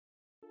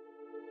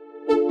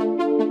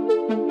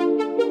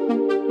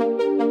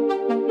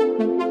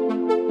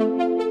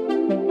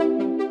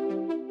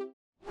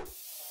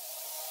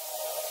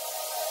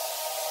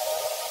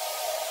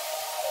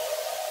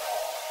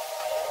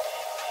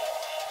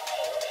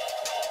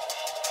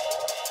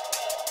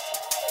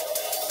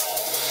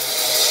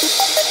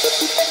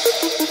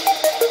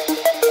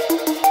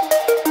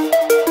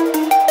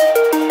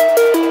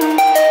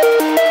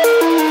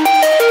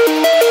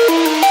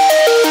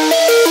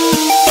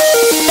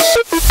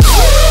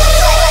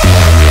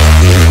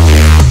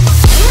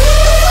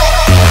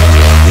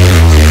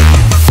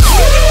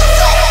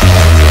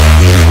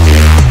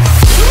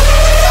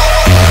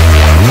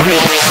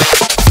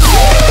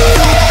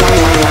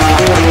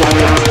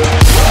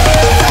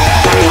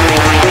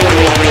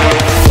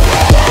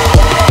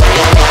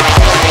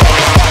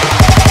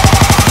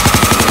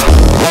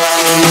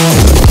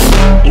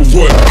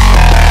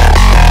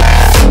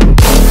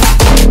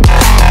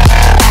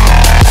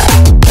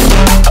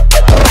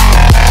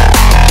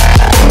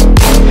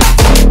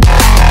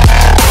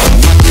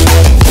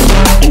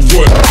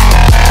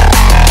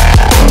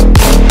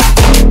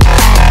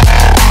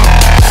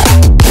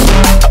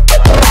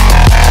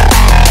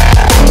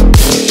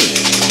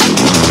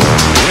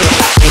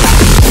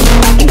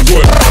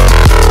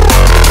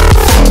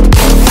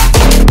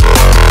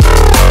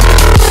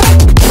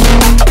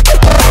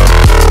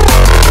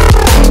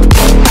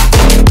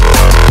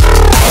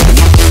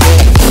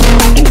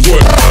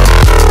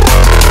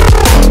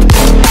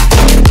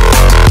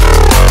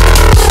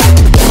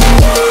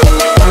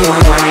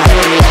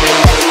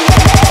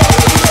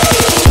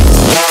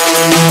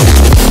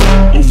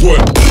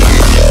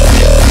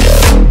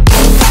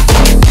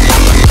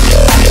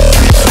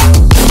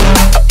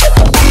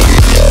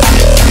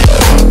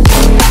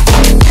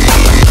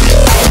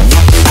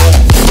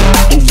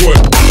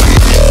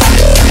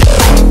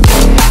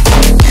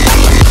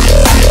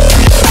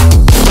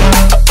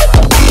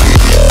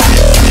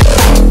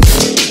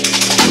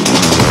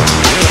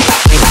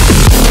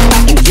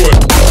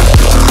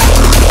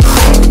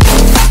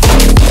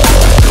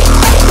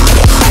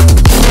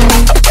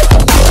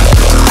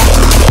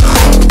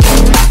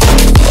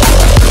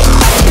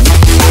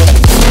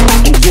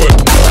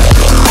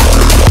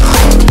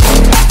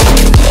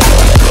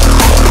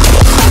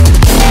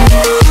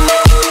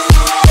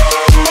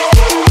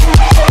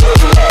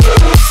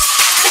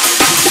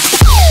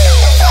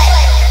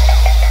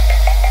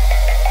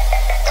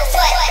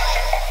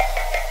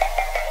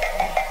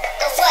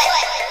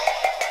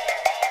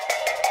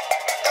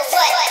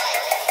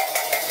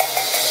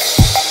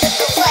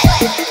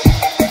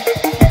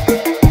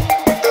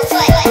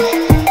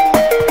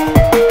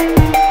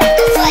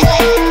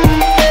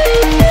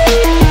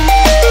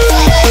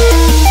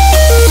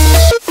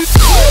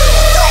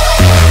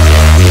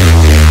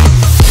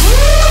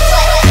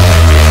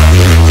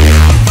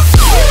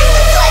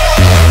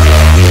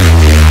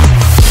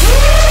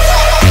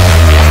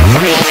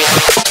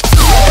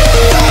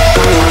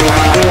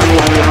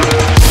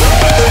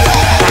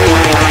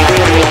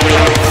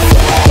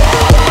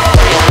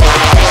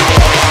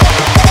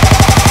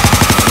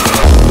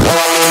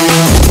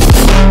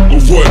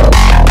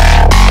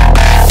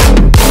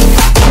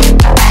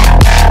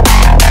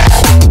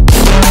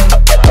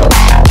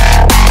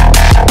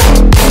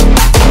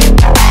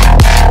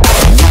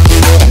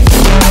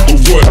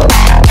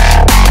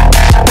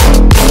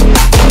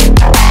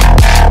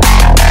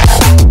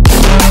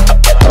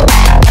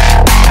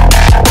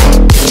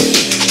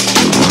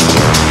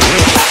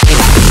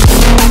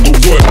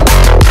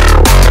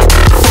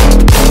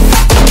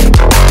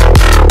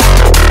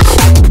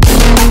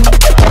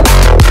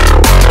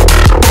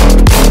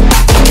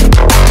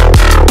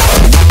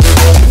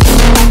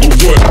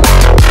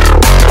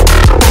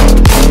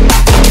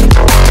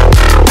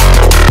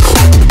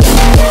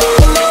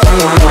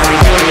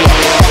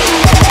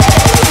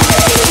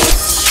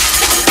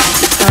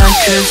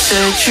could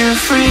set you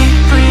free,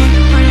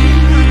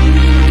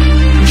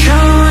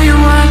 show you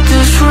what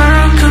this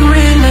world could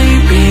really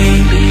be.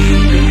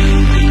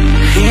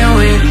 Here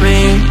with me,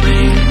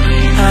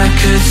 I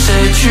could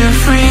set you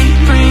free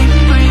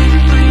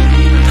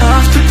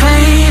of the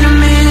pain and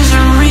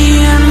misery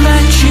and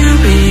let you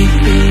be.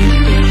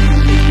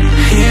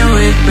 Here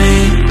with me,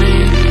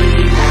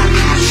 I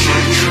could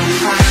set you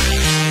free.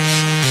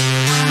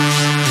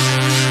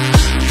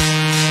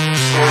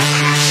 I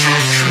could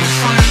set you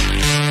free.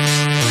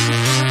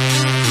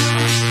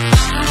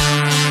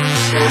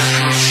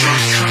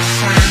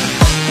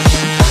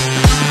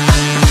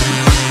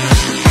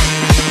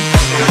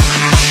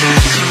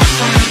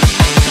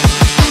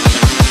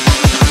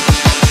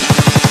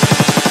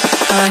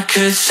 I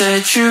could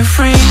set you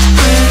free,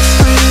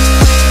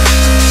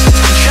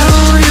 show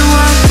you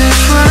what this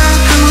world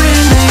can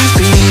really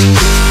be.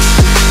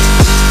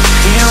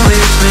 Here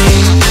with me,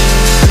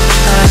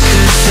 I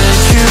could set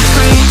you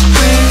free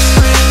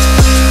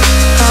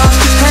of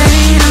the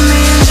pain and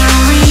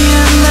misery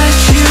and let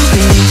you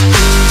be.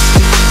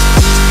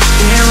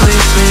 Here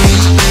with me,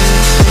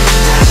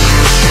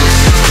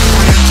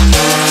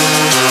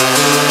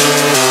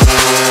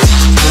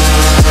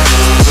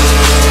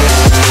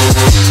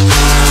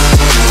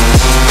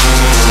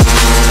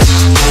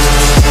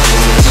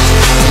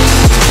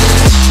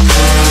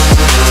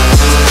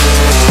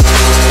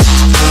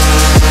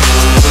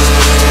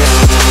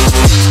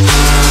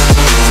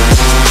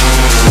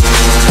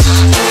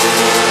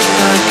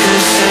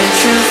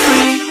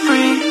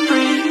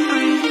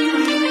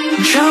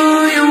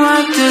 show you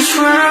what this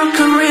world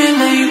could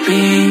really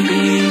be.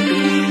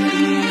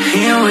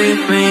 Here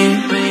with me,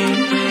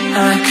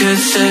 I could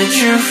set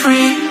you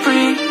free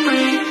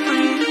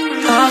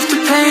of the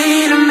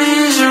pain and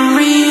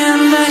misery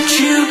and let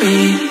you be.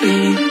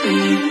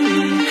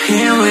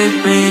 Here with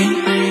me,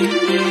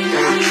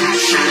 I could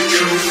set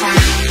you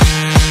free.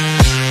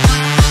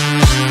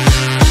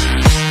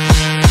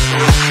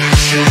 I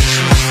could set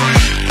you free.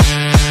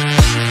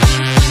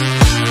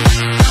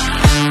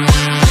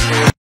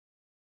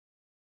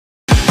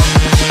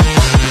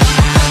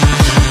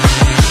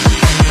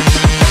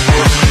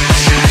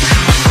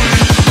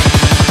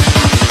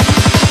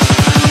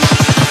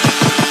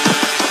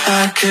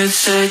 I could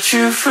set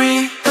you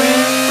free,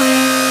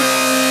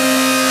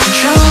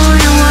 show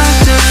you what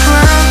this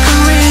world can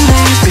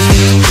really be.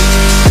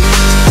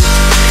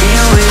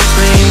 Here with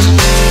me,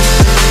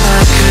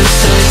 I could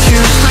set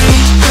you free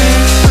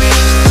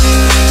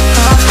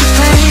of the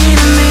pain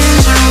and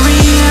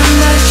misery and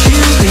let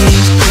you be.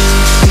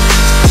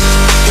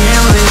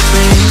 Here with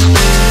me,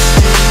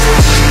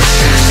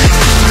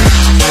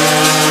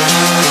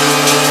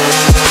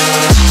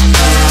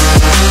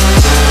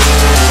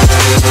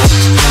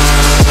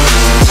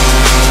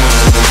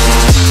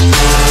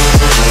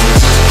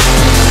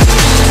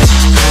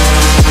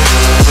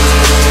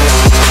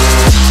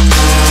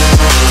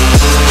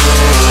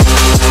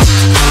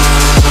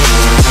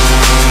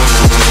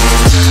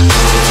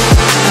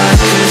 I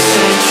could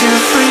set you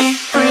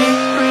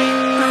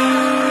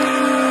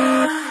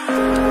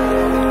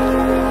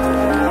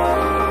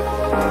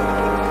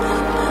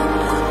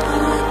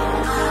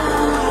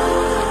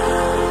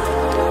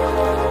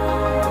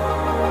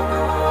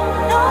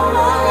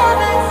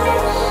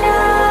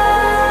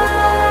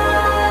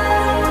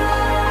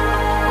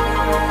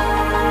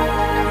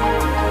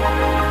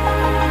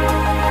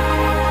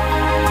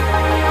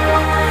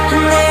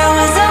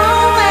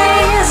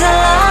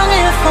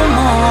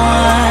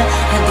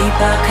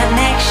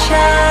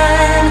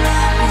connection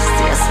is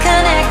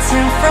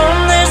disconnecting from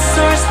the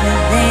source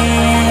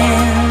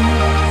within.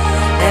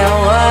 There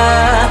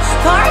were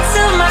parts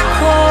of my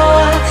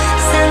core,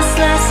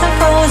 senseless and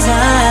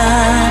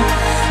frozen,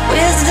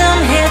 wisdom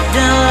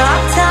hidden,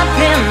 locked up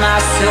in my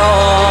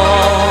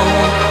soul.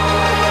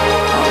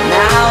 Oh,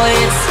 now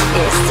it's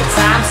the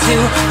time to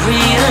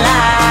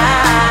realign,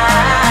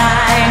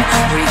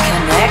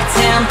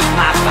 reconnecting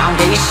my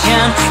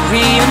foundation,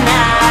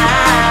 reunite.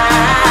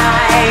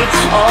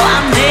 Oh,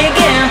 I'm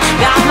digging,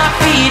 got my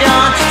feet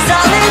on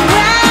solid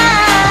ground.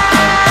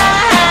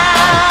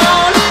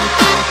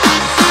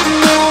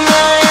 No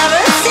more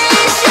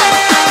levitation.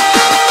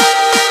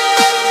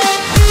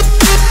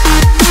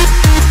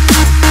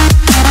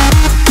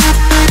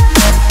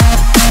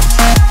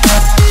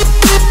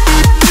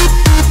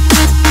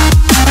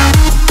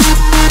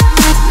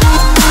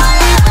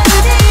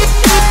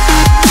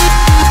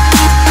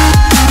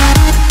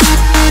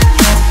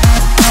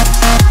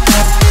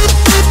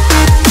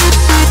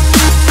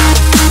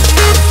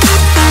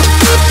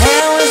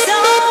 There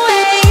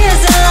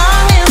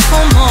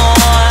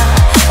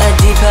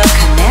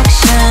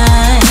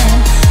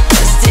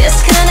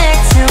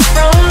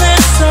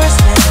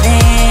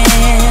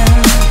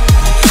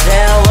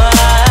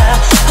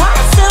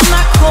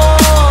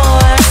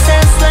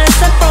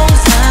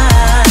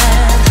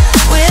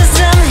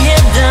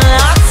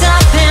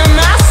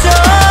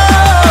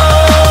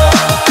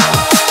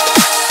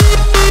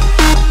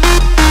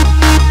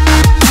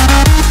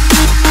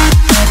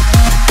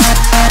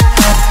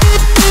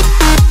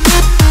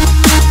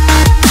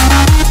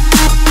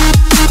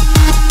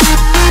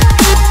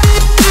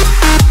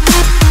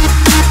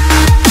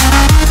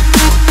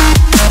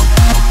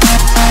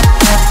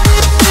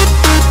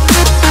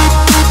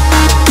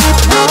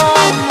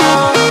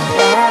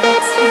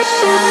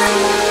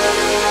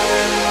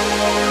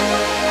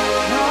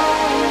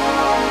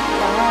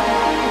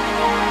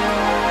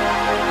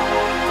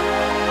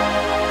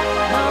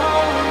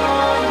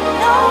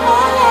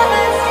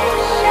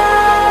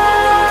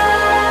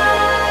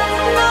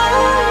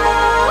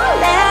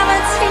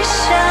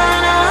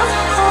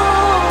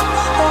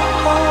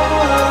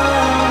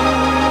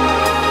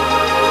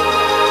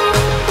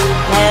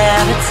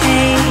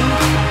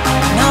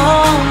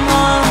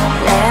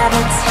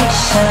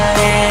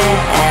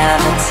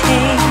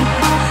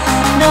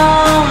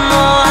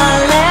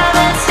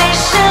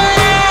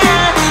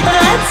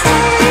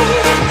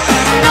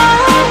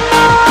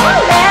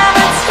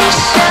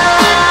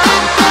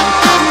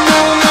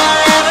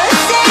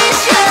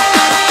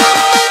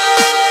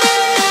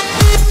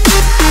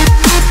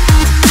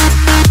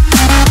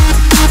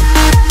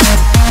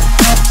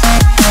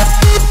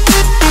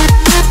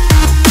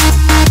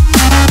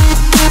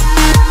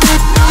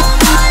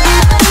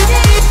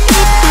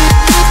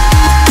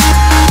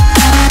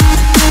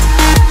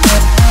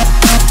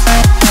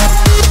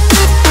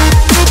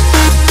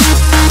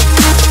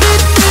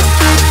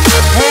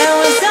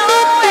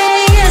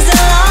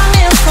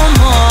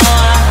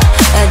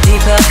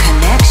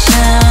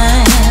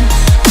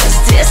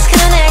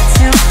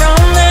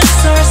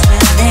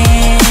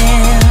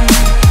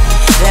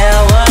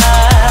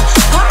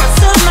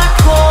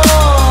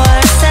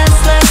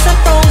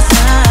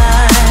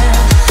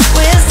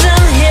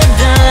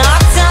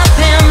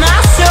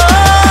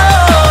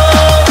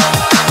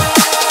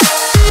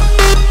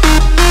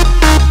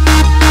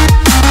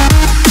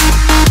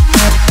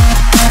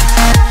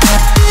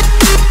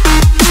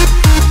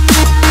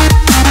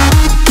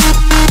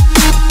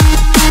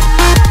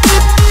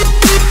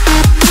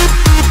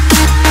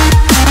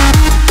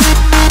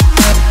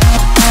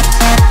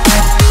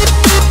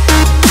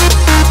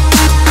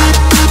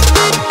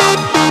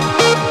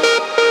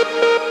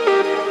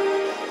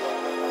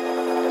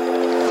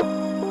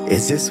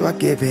Is this what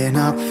giving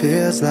up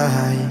feels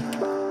like?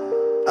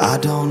 I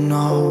don't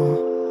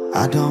know,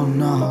 I don't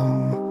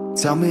know.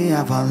 Tell me,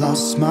 have I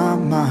lost my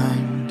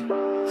mind?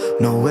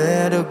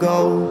 Nowhere to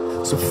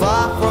go, so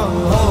far from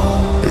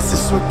home. Is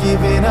this what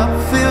giving up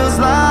feels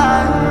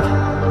like?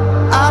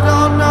 I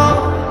don't know,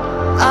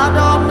 I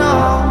don't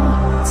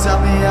know.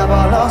 Tell me, have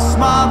I lost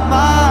my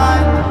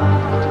mind?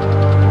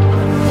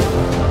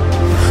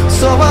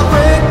 So I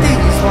break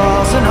these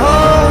walls and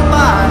hold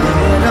my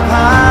head up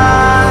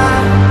high,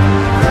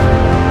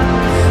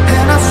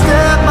 and I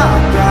step my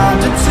ground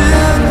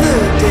until the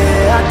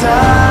day I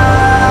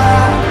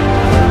die.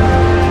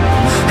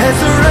 As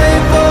the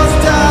rain falls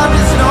down,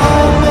 there's no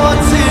more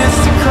tears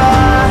to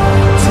cry,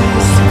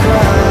 tears to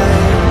cry.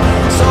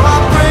 So I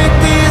break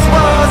these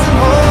walls and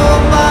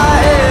hold my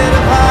head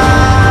up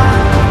high.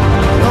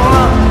 No,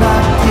 I'm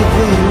not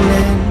giving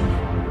in.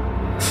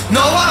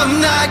 No, I'm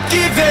not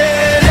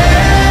giving.